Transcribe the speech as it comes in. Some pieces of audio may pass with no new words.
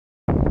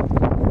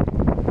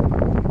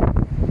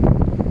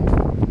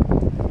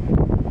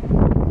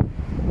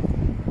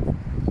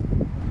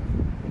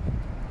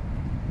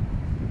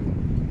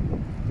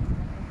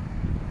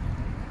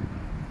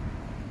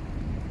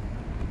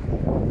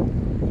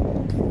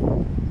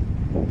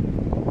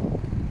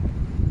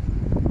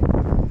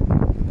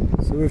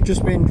We've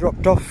just been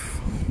dropped off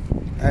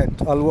at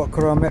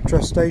Wakra metro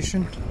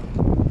station,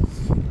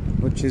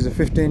 which is a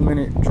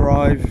 15-minute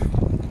drive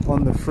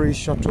on the free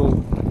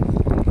shuttle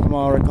from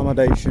our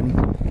accommodation,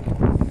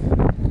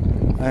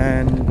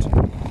 and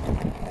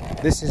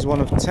this is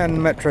one of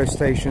 10 metro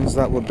stations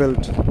that were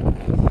built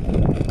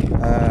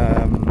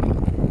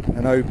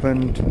and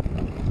opened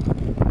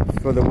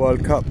for the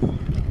World Cup.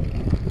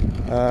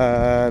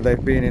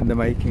 They've been in the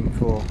making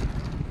for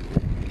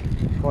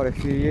quite a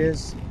few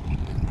years.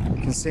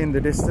 You can see in the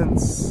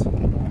distance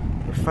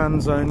the fan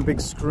zone, big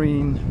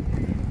screen,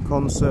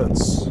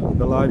 concerts,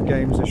 the live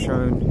games are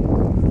shown.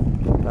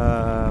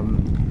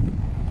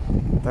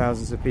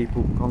 Thousands of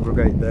people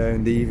congregate there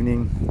in the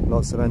evening,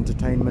 lots of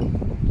entertainment.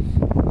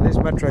 This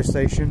metro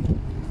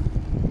station,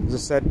 as I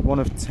said, one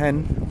of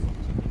 10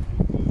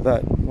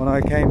 that when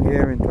I came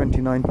here in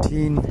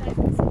 2019,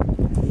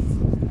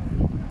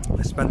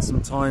 I spent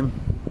some time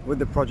with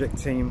the project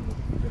team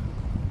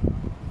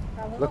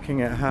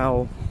looking at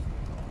how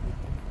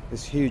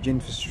this huge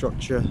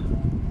infrastructure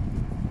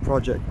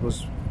project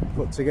was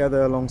put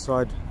together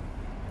alongside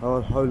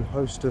a whole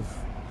host of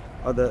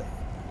other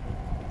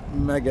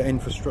mega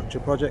infrastructure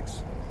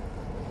projects.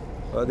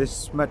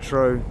 This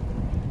metro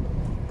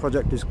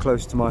project is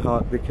close to my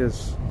heart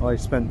because I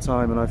spent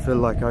time and I feel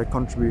like I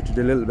contributed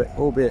a little bit,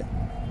 albeit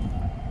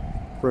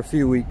for a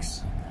few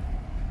weeks.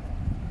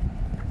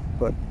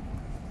 But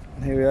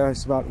here we are,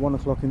 it's about 1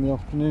 o'clock in the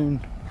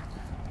afternoon.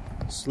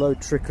 Slow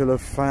trickle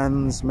of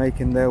fans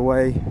making their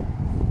way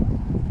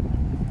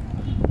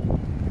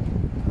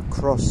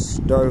across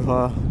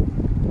Doha.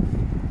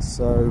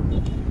 So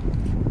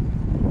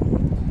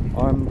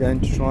I'm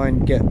going to try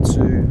and get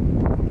to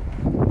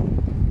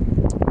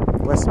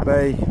West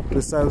Bay,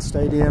 the Sale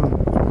Stadium,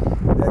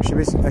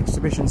 the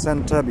exhibition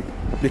centre,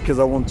 because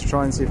I want to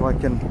try and see if I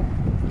can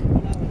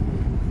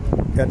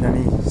get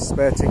any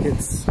spare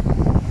tickets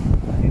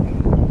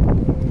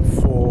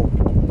for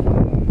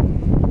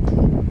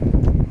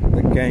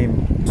the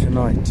game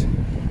tonight.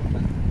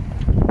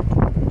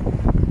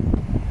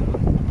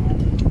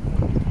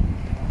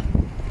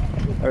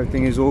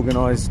 Everything is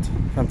organised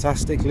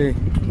fantastically.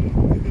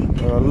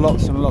 There are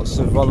lots and lots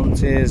of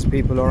volunteers,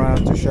 people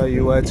around to show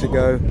you where to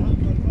go.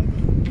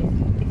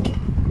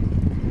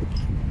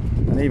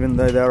 And even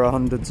though there are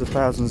hundreds of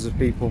thousands of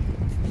people,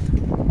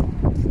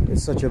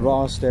 it's such a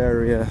vast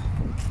area,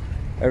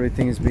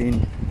 everything has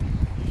been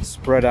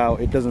spread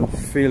out. It doesn't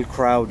feel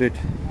crowded,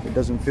 it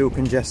doesn't feel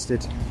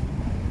congested.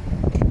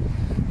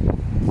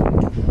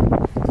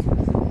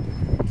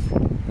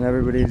 And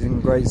everybody's in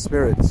great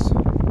spirits.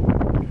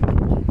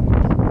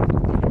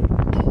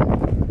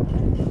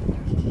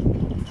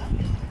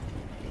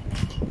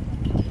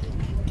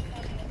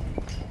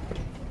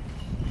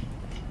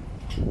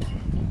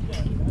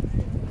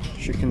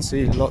 As you can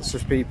see, lots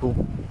of people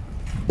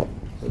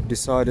have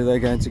decided they're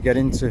going to get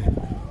into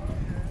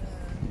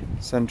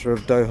centre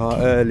of Doha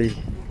early,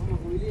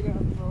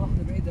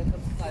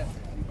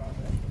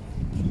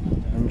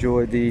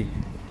 enjoy the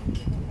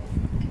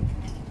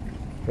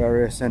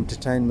various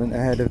entertainment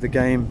ahead of the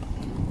game,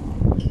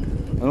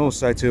 and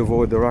also to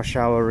avoid the rush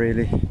hour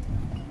really.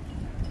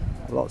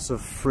 Lots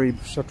of free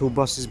shuttle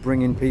buses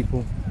bringing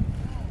people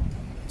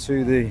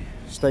to the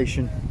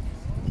station.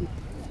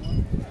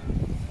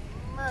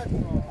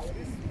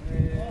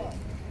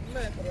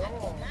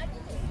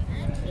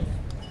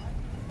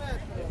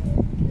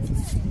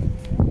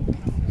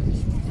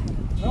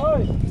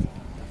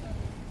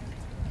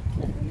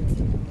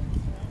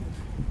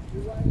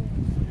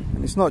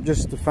 And it's not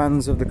just the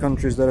fans of the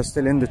countries that are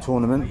still in the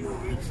tournament,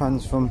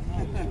 fans from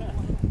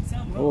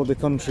all the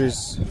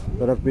countries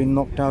that have been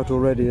knocked out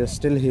already are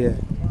still here,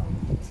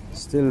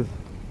 still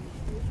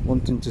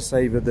wanting to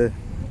savour the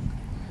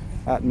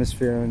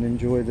atmosphere and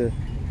enjoy the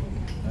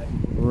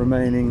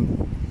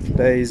remaining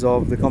days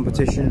of the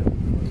competition.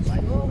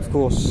 Of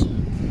course,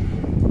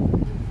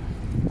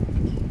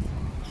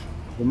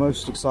 the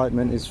most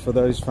excitement is for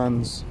those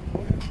fans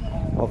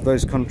of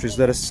those countries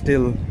that are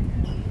still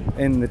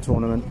in the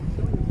tournament,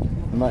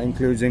 and that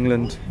includes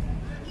England,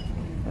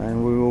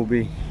 and we will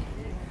be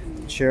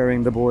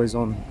cheering the boys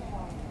on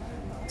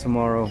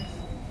tomorrow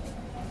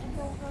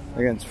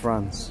against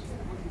France.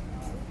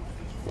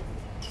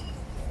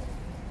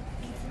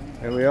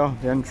 Here we are,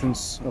 the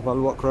entrance of Al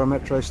Wakra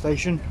metro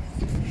station.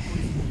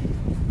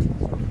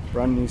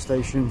 Brand new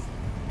station,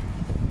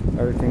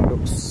 everything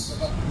looks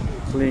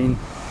clean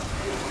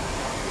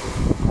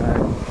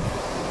and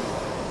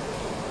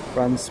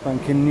brand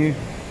spanking new.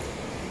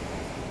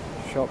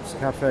 Shops,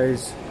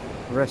 cafes,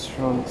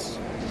 restaurants,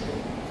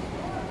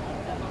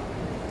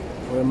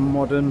 where a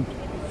modern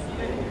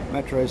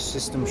metro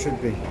system should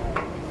be.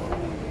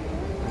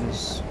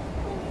 Nice.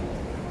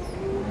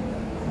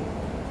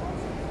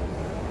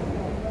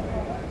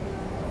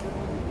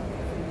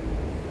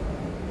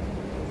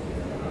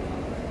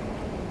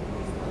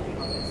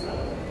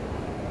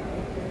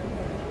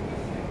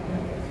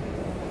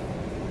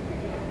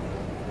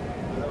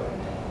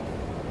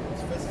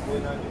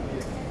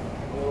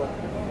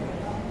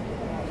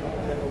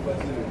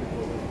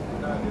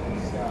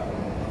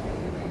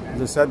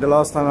 As I said, the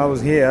last time I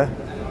was here,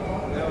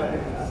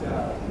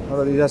 a lot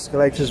of these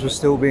escalators were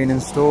still being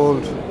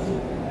installed,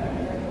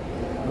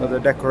 a lot of the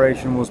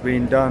decoration was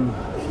being done,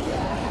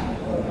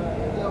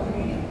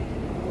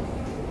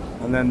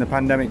 and then the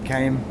pandemic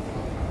came.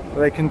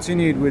 But they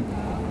continued with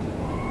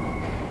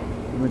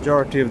the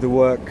majority of the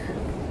work,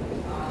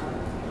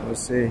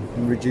 obviously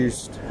in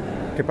reduced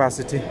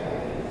capacity,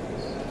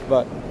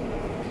 but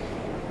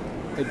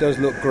it does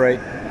look great.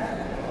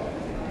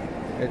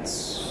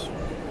 It's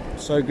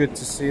so good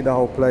to see the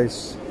whole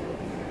place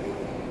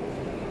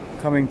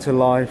coming to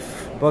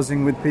life,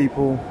 buzzing with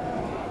people,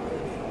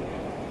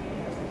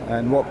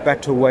 and what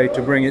better way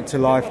to bring it to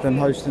life than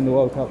hosting the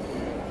World Cup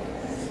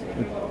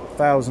with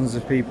thousands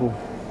of people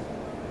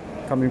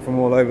coming from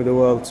all over the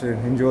world to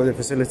enjoy the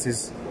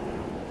facilities.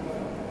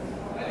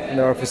 And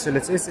there are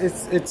facilities,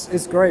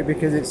 it's great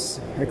because it's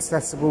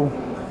accessible,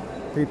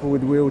 people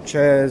with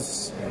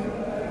wheelchairs,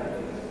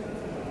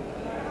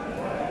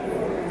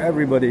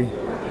 everybody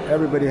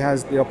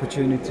has the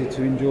opportunity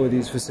to enjoy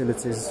these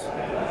facilities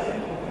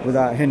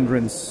without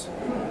hindrance.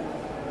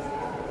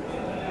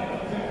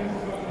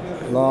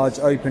 Large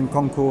open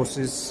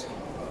concourses,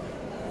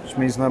 which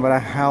means no matter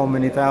how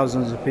many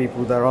thousands of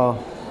people there are,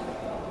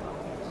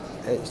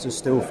 it just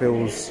still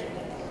feels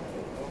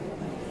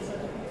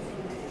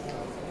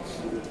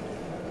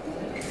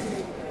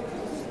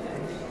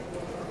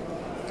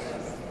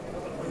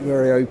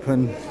very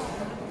open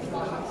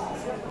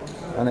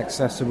and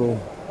accessible,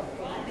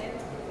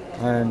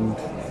 and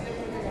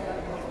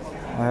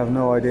I have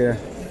no idea.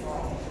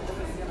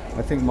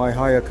 I think my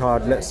hire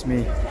card lets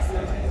me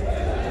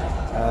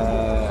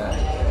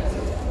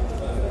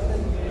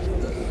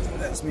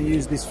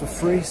use this for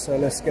free, so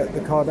let's get the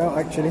card out.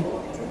 Actually,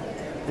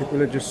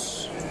 people are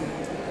just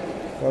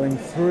going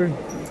through,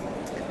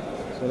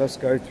 so let's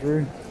go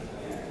through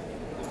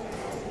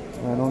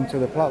and onto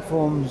the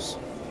platforms.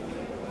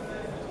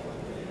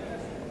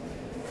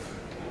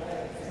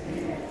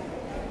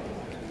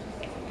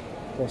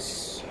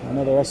 Plus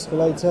another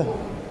escalator,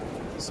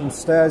 some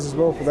stairs as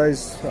well for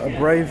those that are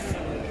brave.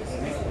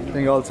 I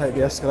think I'll take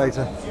the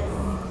escalator.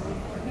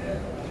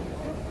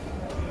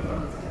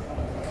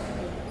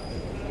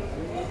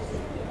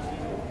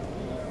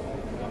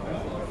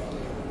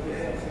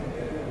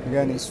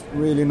 Again, it's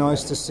really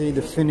nice to see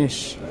the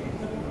finish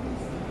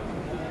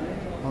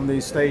on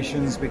these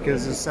stations,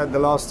 because as I said, the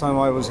last time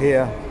I was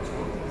here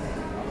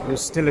it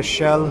was still a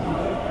shell.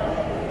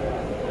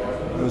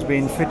 It was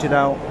being fitted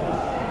out,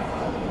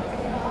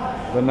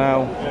 but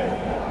now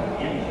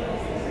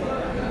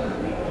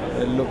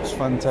it looks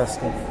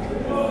fantastic.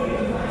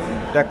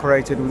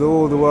 Decorated with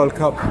all the World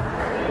Cup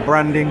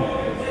branding.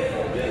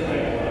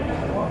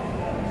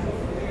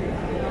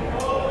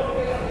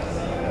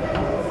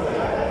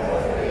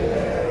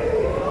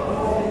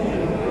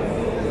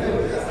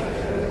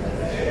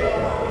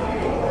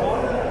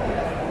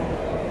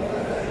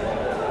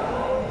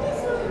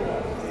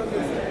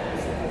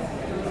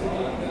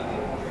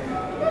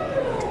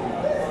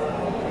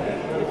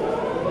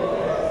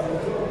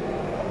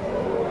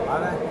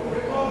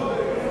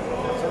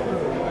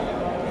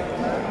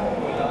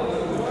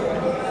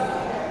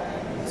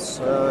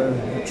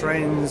 The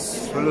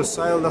train's full of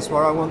sail. That's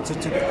where I want to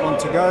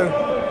go.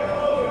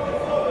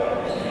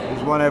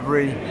 There's one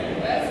every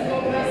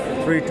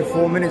 3 to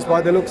 4 minutes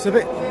by the looks of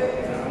it.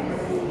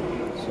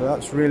 So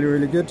that's really,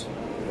 really good.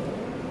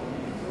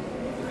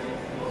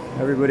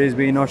 Everybody's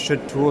being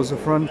ushered towards the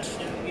front.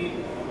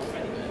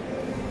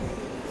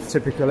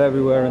 Typical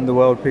everywhere in the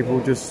world, people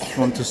just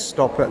want to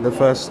stop at the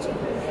first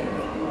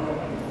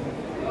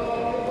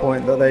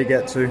point that they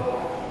get to.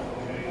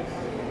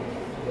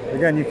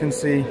 Again, you can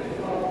see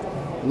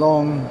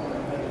long,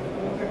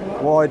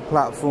 wide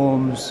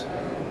platforms,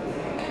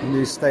 and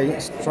these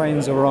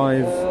trains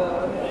arrive.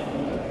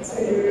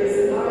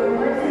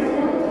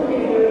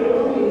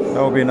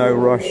 There will be no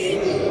rush.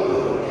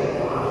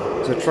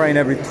 There's a train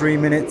every 3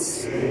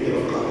 minutes,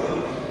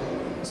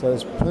 so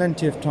there's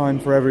plenty of time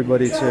for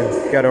everybody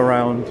to get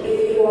around.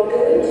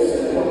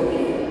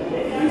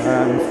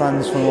 And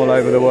fans from all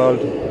over the world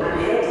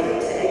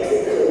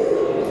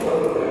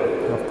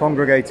have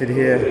congregated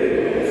here.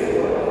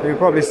 You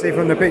probably see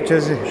from the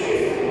pictures,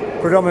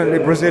 predominantly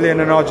Brazilian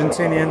and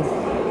Argentinian.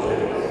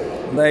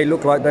 They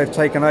look like they've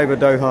taken over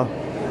Doha.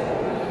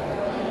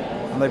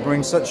 And they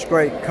bring such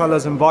great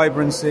colours and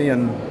vibrancy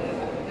and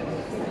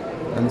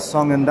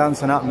song and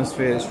dance and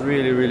atmosphere. It's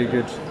really, really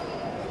good.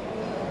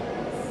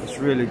 It's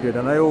really good.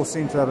 And they all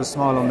seem to have a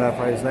smile on their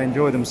face. They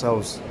enjoy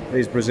themselves,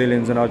 these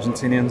Brazilians and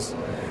Argentinians.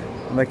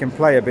 And they can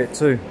play a bit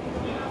too.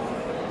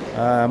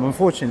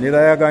 Unfortunately,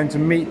 they are going to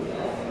meet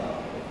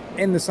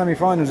in the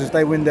semi-finals if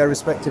they win their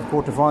respective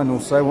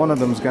quarter-finals, so one of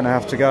them's going to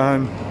have to go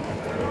home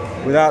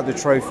without the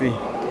trophy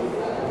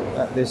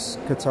at this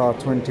Qatar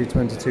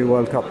 2022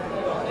 World Cup.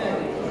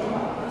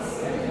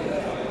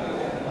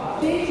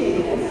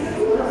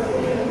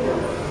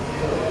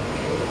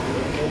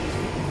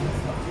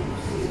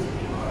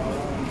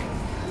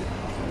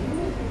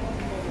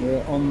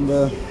 We're on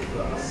the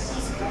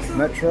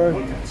metro.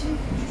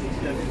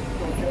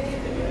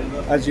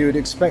 as you would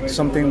expect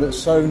something that's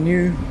so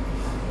new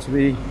to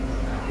be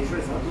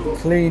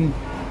clean,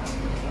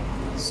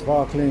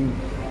 sparkling,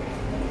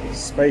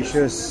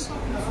 spacious,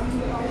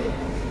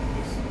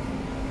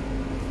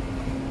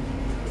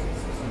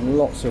 and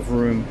lots of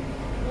room.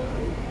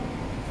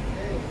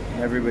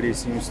 Everybody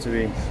seems to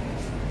be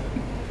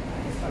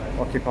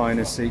occupying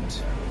a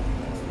seat.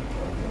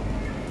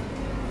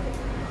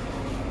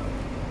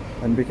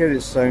 And because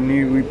it's so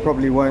new, we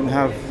probably won't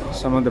have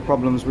some of the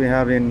problems we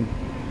have in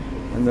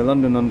the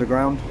London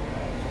Underground,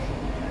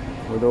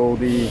 with all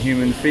the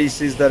human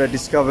feces that are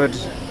discovered.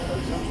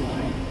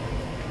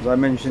 As I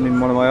mentioned in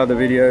one of my other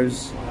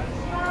videos,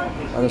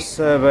 at a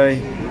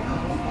survey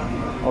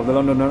of the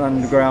London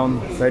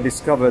Underground, they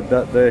discovered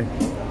that the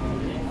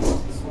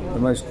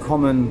most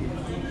common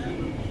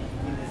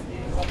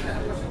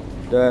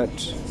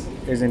dirt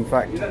is in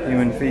fact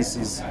human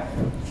feces.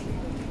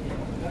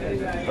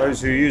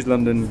 Those who use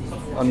London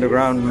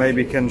Underground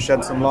maybe can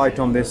shed some light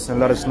on this and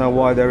let us know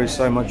why there is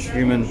so much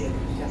human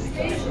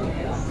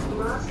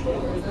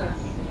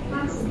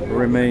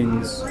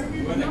remains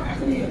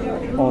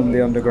on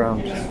the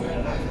Underground.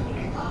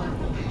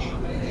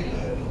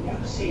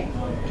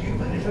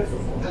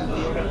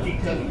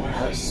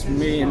 That's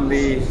me in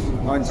the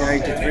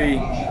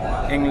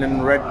 1983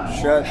 England red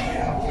shirt.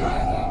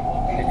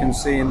 You can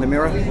see in the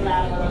mirror.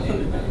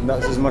 And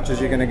that's as much as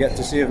you're going to get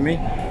to see of me,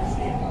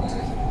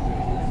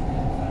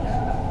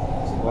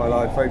 while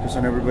I focus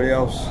on everybody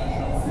else.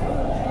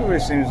 Everybody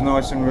seems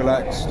nice and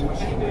relaxed.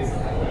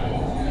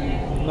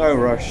 No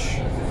rush.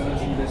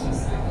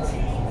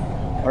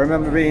 I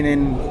remember being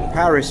in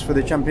Paris for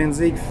the Champions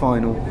League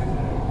final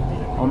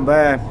on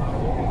their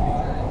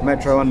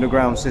Metro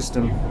Underground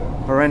system.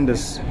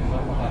 Horrendous.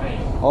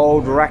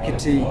 Old,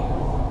 rackety.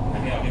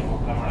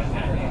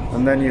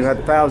 And then you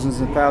had thousands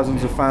and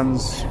thousands of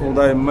fans,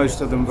 although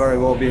most of them very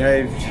well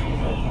behaved.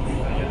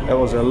 There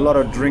was a lot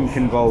of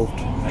drinking involved.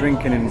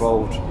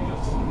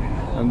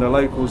 And the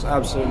locals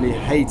absolutely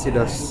hated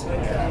us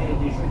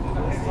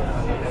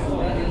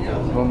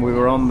when we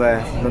were on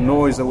there. The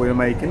noise that we were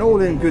making, all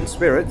in good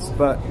spirits,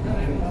 but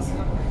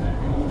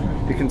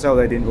you can tell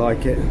they didn't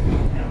like it.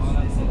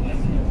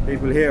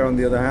 People here, on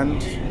the other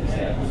hand,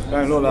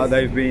 don't look like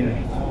they've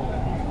been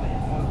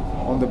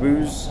on the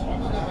booze.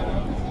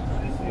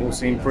 All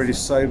seem pretty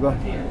sober,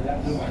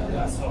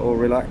 all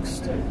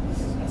relaxed,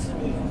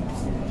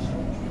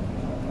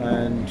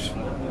 and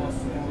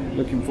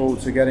looking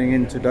forward to getting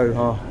into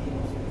Doha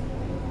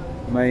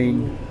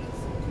Main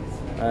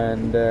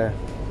and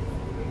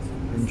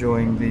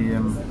enjoying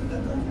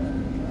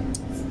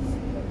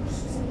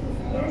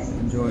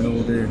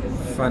all the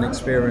fun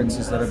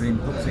experiences that have been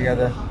put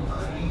together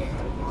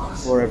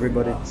for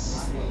everybody.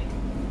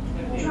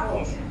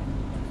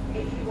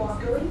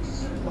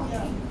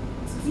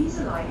 Please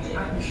alight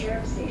at the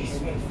sheriff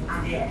station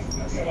and head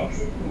to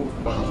exit.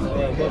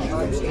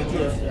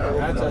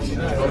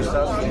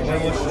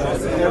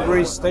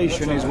 Every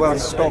station is well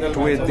stocked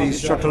with these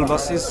shuttle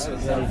buses.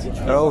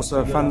 There are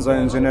also fan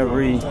zones in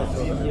every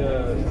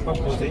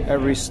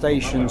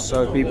station,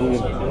 so people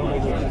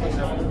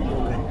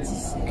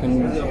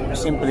can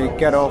simply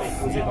get off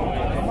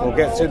or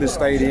get to the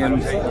stadium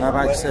and have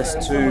access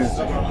to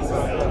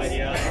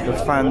the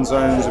fan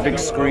zones, the big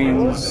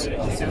screens,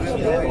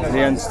 the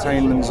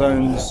entertainment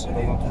zones,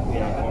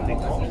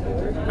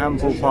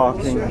 ample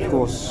parking. Of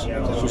course,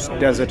 it's just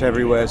desert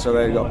everywhere, so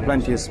they've got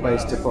plenty of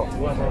space to put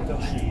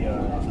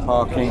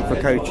parking for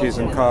coaches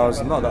and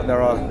cars. Not that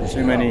there are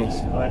too many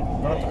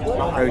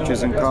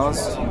coaches and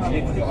cars,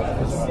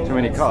 too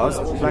many cars,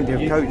 plenty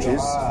of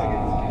coaches.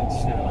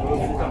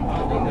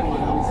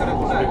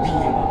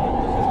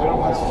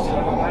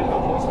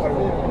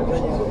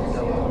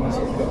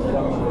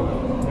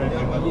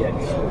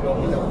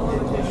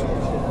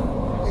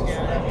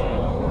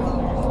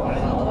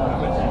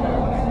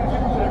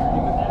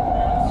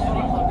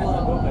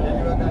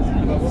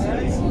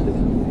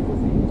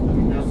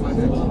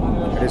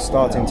 It is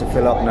starting to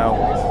fill up now,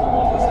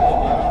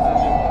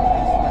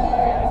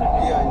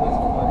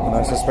 and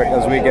I suspect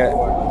as we get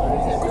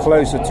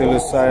closer to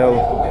Lusail,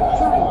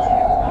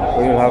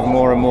 we will have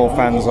more and more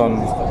fans on.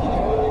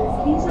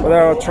 But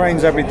there are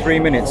trains every 3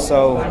 minutes,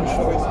 so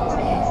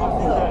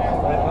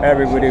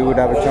everybody would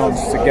have a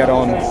chance to get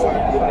on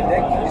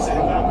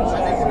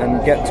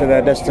and get to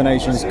their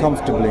destinations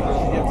comfortably.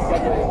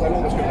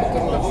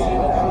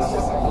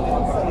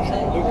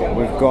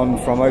 We've gone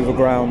from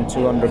overground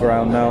to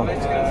underground now.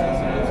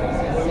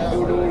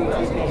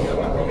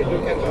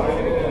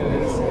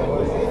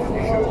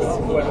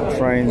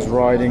 Trains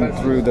riding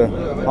through the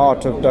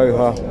heart of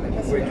Doha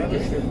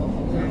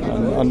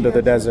and under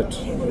the desert.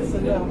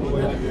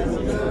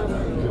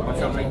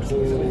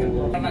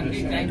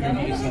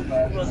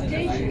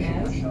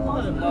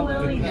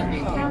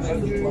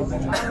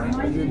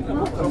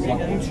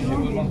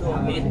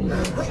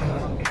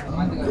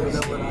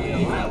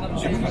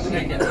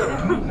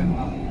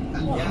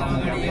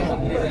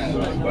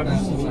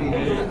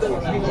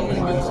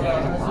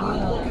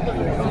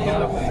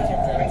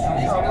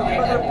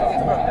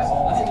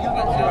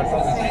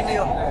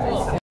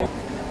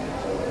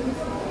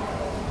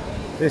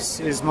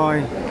 This is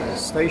my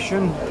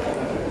station.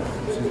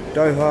 This is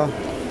Doha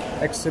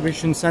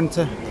Exhibition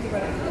Centre.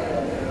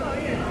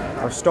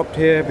 I've stopped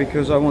here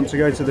because I want to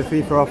go to the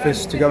FIFA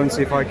office to go and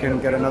see if I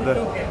can get another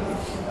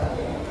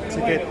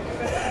ticket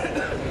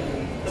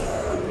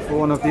for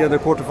one of the other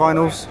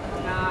quarterfinals.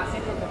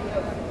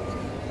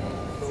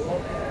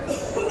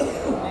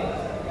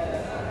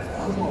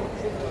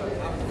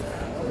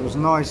 It was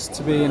nice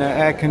to be in an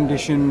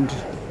air-conditioned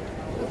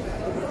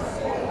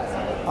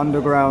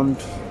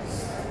underground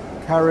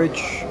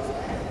carriage,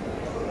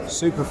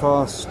 super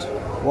fast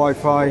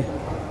Wi-Fi,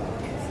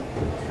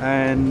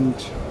 and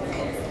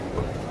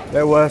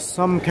there were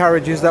some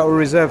carriages that were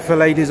reserved for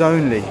ladies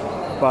only,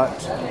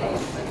 but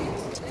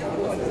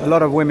a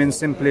lot of women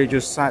simply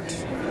just sat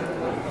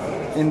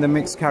in the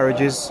mixed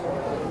carriages.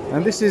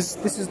 And this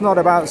is not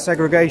about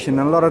segregation,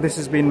 and a lot of this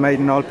has been made,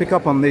 and I'll pick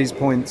up on these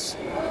points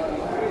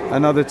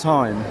another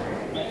time.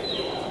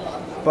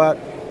 But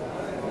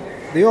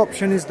the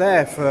option is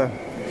there for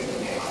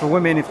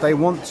women if they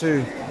want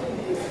to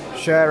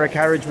share a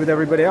carriage with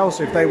everybody else,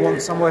 if they want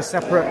somewhere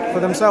separate for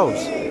themselves.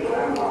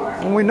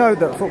 And we know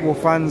that football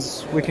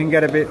fans, we can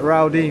get a bit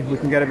rowdy, we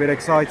can get a bit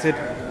excited,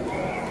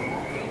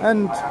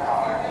 and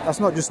that's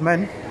not just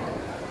men,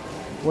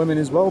 women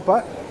as well,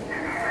 but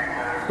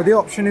the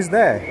option is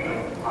there.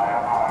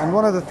 And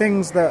one of the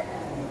things that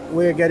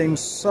we're getting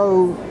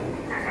so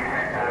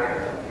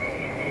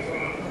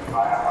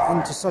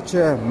into such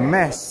a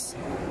mess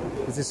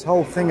is this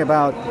whole thing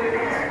about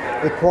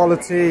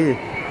equality,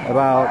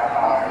 about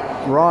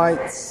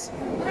rights,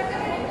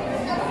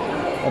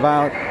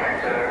 about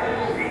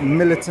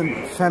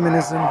militant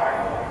feminism,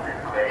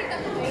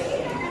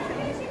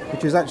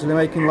 which is actually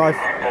making life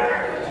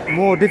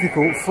more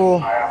difficult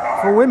for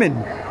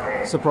women,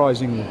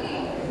 surprisingly.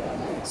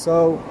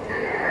 So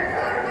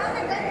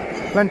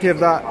plenty of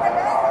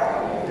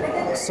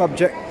that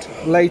subject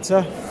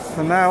later.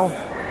 For now,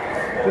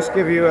 just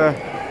give you a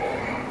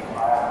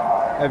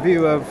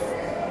view of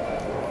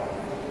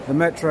the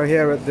metro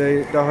here at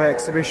the Doha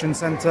Exhibition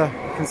Centre.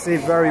 You can see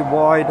very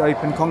wide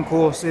open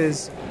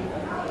concourses,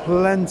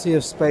 plenty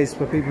of space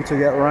for people to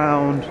get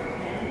around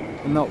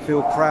and not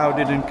feel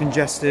crowded and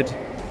congested.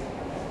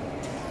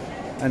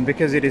 And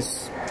because it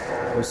is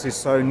obviously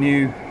so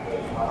new,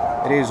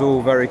 it is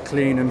all very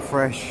clean and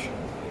fresh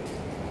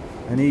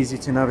and easy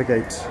to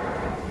navigate.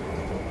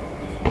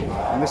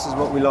 And this is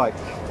what we like,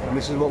 and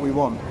this is what we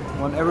want.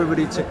 We want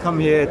everybody to come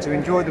here to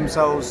enjoy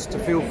themselves, to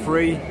feel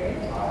free,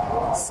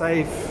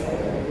 safe.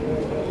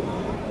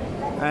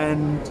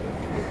 And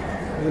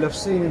you'll have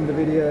seen in the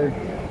video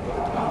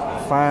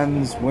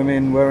fans,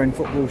 women wearing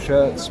football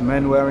shirts,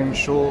 men wearing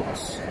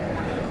shorts.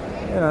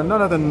 You know,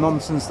 none of the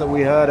nonsense that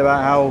we heard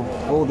about how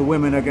all the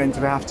women are going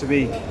to have to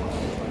be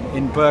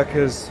in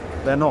burqas.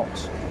 They're not.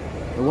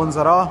 The ones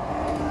that are,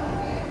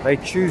 they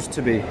choose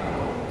to be.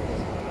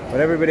 But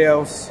everybody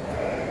else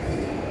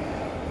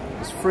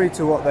is free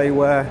to what they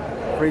wear,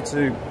 free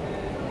to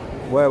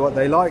wear what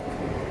they like,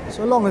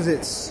 so long as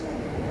it's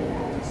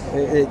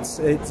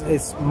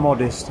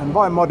modest. And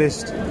by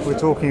modest, we're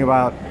talking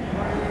about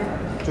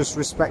just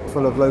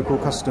respectful of local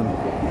custom.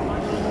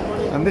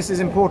 And this is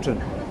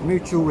important,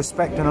 mutual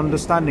respect and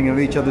understanding of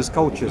each other's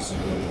cultures.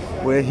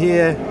 We're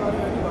here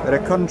at a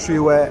country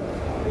where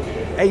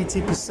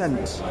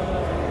 80%,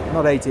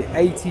 not 80,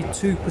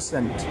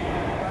 82%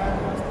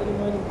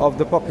 of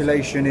the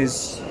population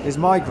is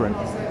migrant.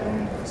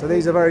 So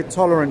these are very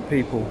tolerant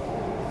people.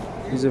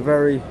 These are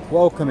very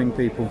welcoming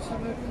people.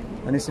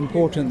 And it's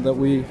important that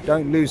we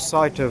don't lose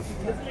sight of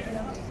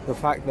the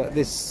fact that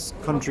this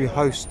country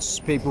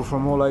hosts people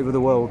from all over the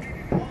world.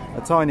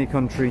 A tiny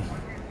country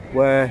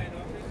where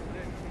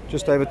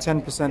just over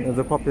 10% of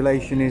the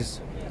population is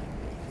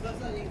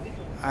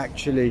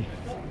actually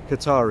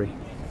Qatari.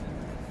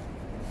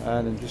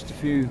 And just a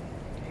few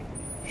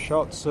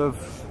shots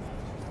of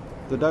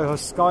the Doha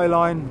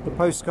skyline, the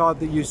postcard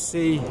that you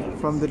see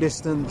from the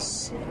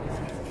distance.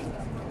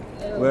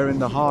 We're in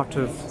the heart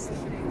of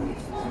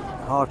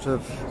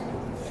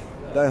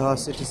Doha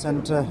city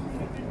centre,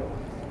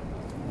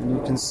 and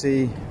you can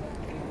see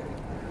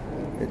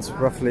it's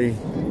roughly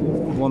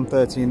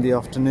 1:30 in the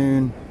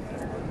afternoon.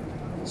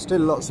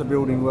 Still lots of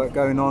building work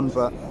going on,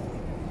 but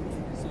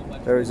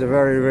there is a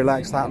very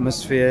relaxed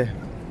atmosphere.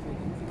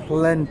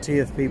 Plenty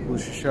of people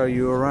to show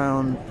you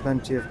around,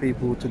 plenty of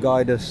people to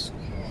guide us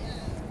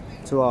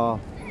to our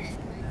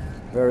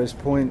various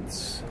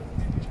points,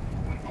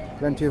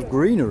 plenty of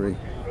greenery,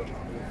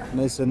 and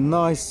there's a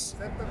nice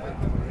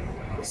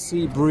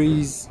sea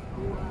breeze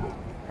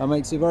that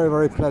makes it very,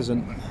 very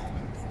pleasant.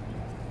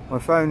 My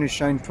phone is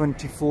showing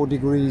 24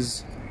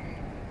 degrees,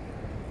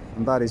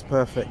 and that is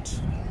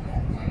perfect.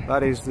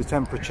 That is the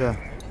temperature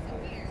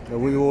that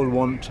we all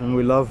want and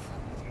we love,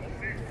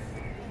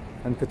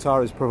 and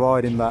Qatar is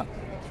providing that.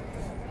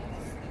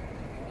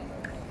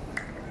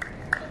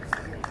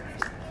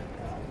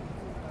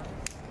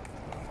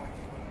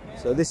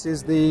 So this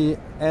is the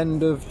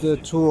end of the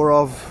tour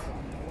of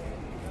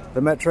the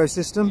metro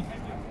system.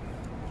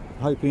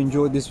 I hope you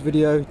enjoyed this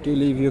video. Do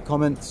leave your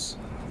comments,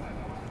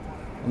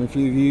 and if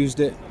you've used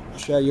it,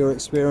 share your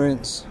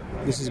experience.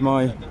 This is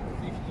my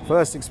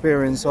first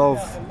experience of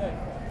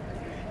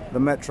the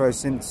metro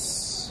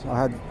since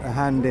I had a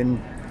hand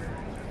in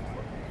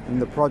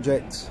the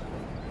project,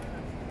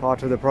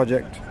 part of the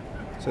project.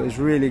 So it's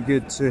really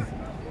good to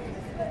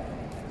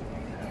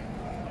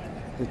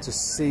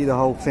see the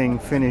whole thing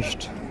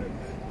finished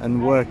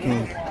and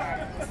working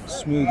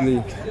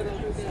smoothly,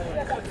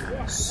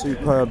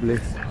 superbly.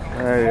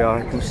 There you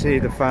are, you can see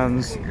the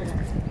fans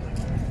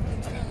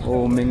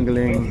all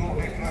mingling,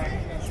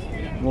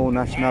 all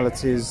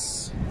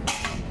nationalities,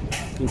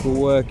 people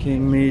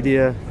working,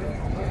 media,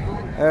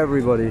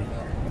 everybody.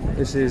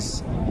 This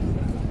is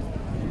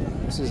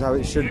how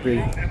it should be,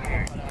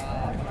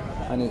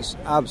 and it's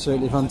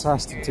absolutely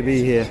fantastic to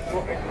be here.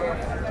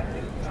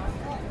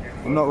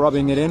 I'm not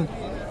rubbing it in,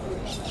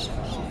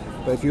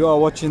 but if you are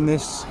watching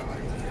this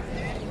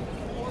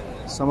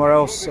somewhere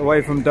else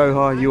away from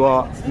Doha, you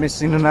are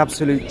missing an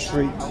absolute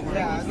treat,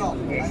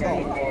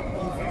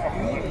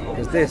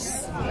 because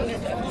this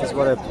is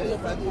what a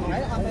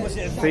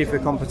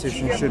FIFA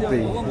competition should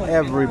be.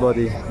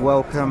 Everybody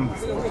welcome,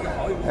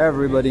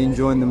 everybody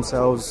enjoying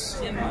themselves,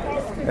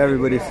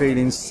 everybody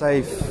feeling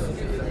safe,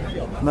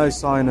 no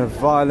sign of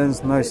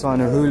violence, no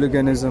sign of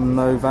hooliganism,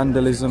 no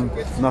vandalism,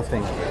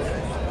 nothing.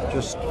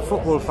 Just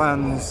football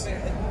fans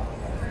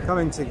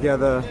coming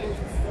together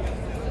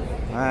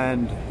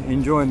and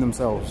enjoying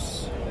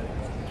themselves.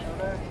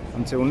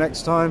 Until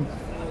next time,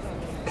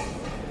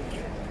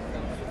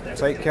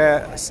 take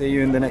care, see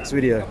you in the next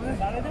video.